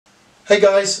Hey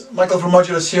guys, Michael from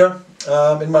Modulus here.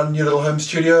 In my new little home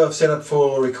studio I've set up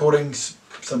for recording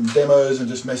some demos and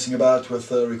just messing about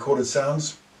with recorded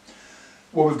sounds.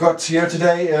 What we've got here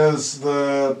today is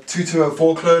the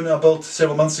 2204 clone I built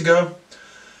several months ago,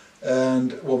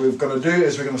 and what we're going to do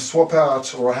is we're going to swap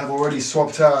out, or I have already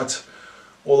swapped out,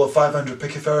 all the 500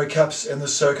 picofarad caps in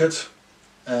this circuit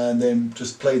and then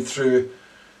just played through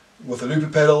with a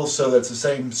looper pedal so that's the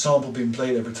same sample being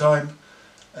played every time,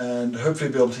 and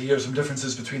hopefully be able to hear some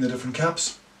differences between the different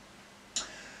caps.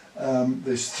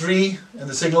 There's 3 in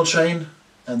the signal chain,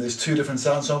 and there's 2 different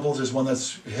sound samples. There's one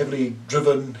that's heavily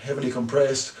driven, heavily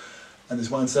compressed, and there's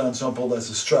one sound sample that's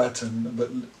a strat and a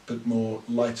bit more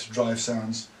light drive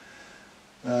sounds.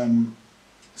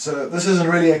 So this isn't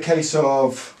really a case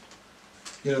of,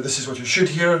 this is what you should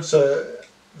hear. So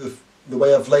the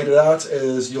way I've laid it out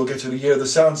is you'll get to hear the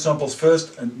sound samples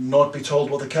first and not be told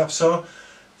what the caps are.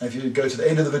 And if you go to the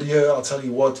end of the video, I'll tell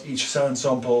you what each sound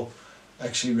sample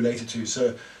actually related to.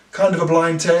 So kind of a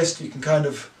blind test. You can kind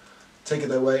of take it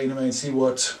that way anyway and see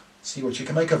what you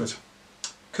can make of it.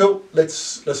 Cool,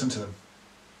 let's listen to them.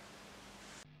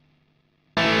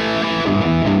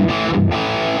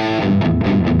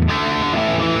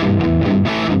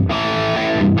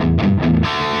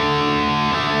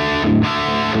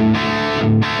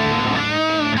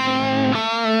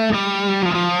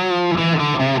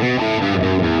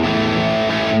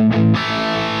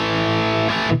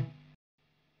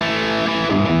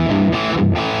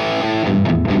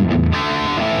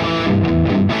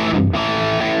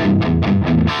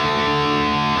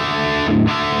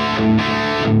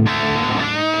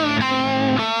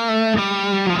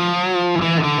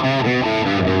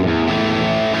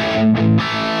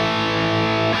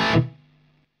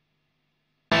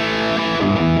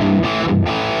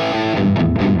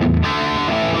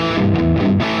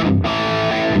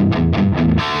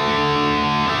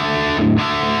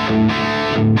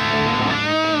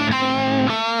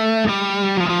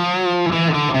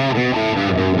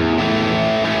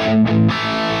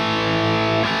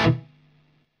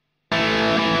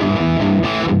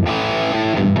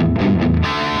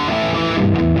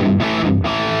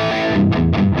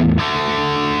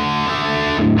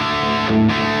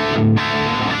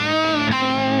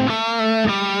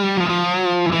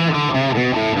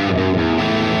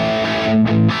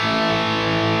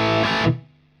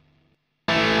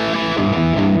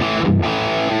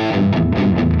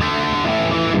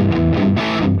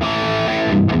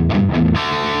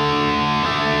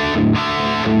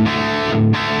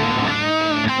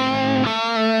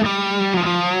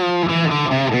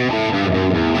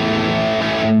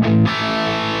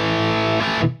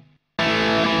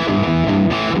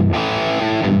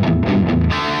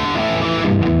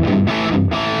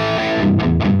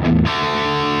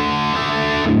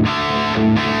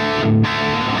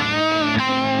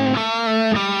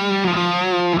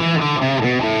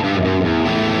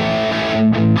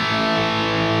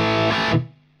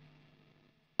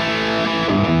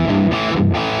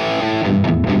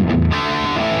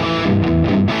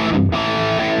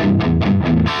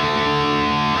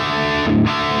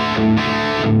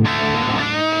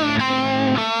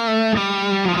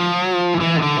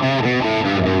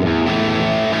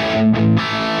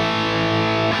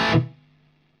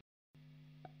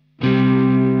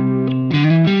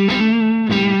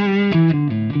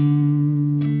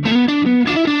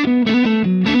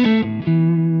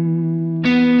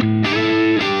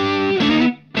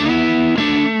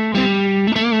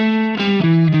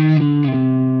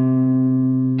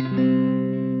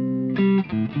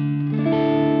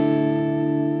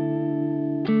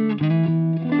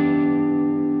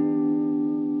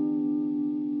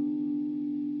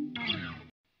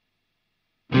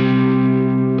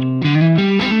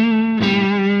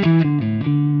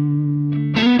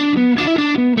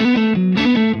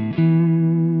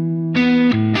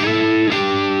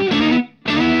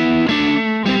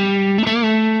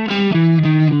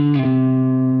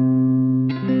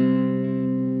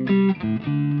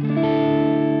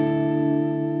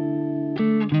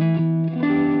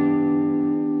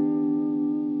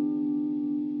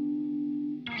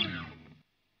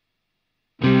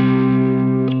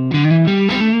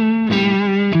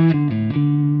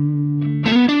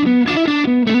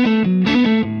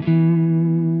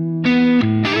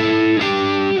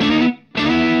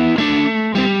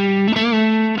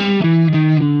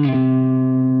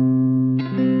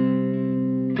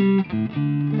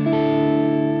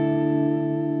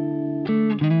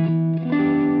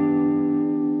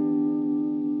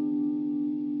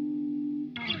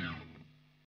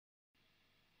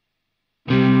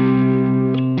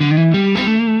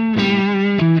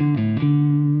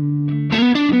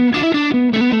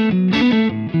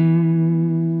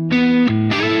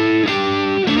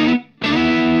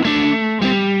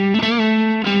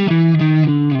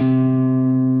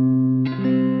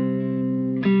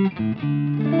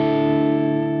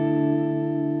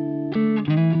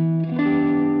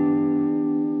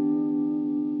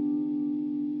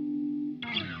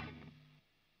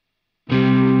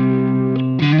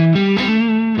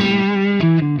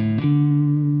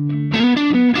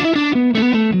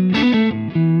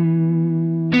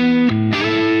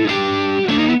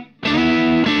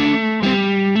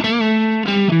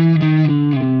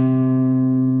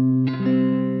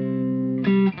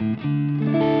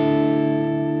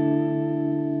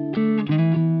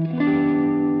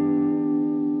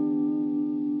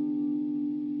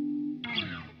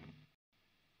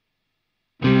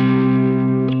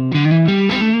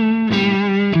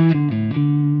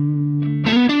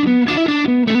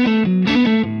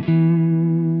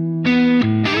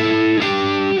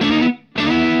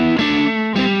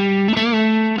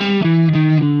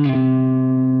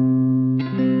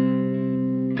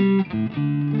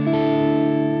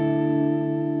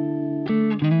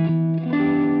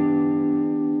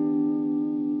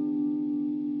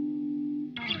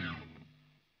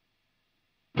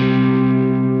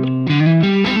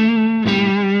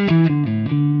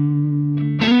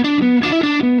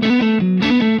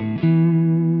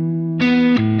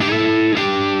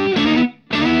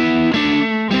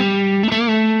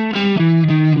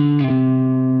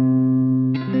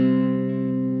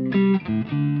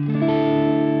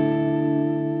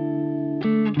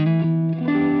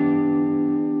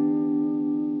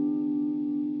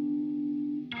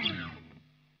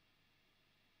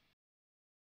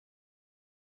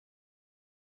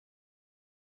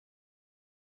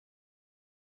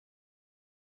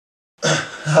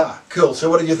 Cool, so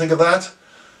what did you think of that?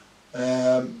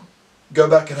 Go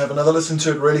back and have another listen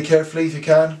to it really carefully if you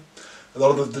can. A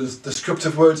lot of the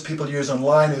descriptive words people use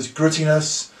online is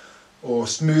grittiness or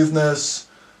smoothness,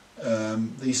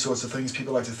 these sorts of things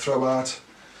people like to throw out.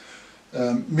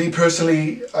 Me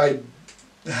personally, I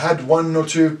had one or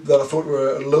two that I thought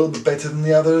were a little bit better than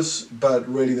the others, but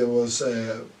really there was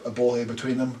a ball here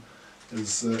between them.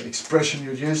 There's the expression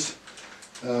you'd use.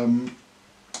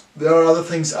 There are other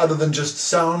things other than just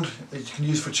sound that you can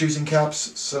use for choosing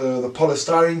caps. So the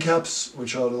polystyrene caps,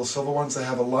 which are little silver ones, they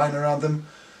have a line around them.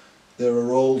 They're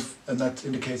rolled, and that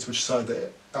indicates which side the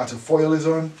outer foil is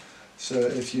on. So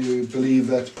if you believe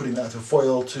that putting the outer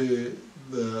foil to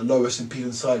the lowest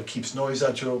impedance side keeps noise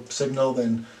out your signal,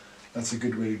 then that's a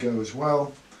good way to go as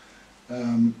well.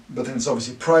 But then it's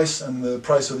obviously price, and the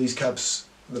price of these caps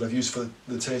that I've used for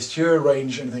the test here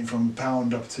range anything from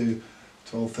 £1 up to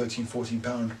 12, 13, 14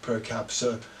 pound per cap.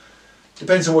 So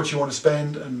depends on what you want to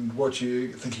spend and what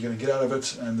you think you're going to get out of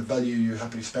it, and the value you're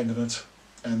happy to spend on it,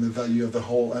 and the value of the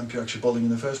whole amp you're actually building in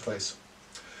the first place.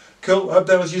 Cool, I hope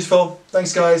that was useful.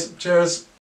 Thanks guys, cheers.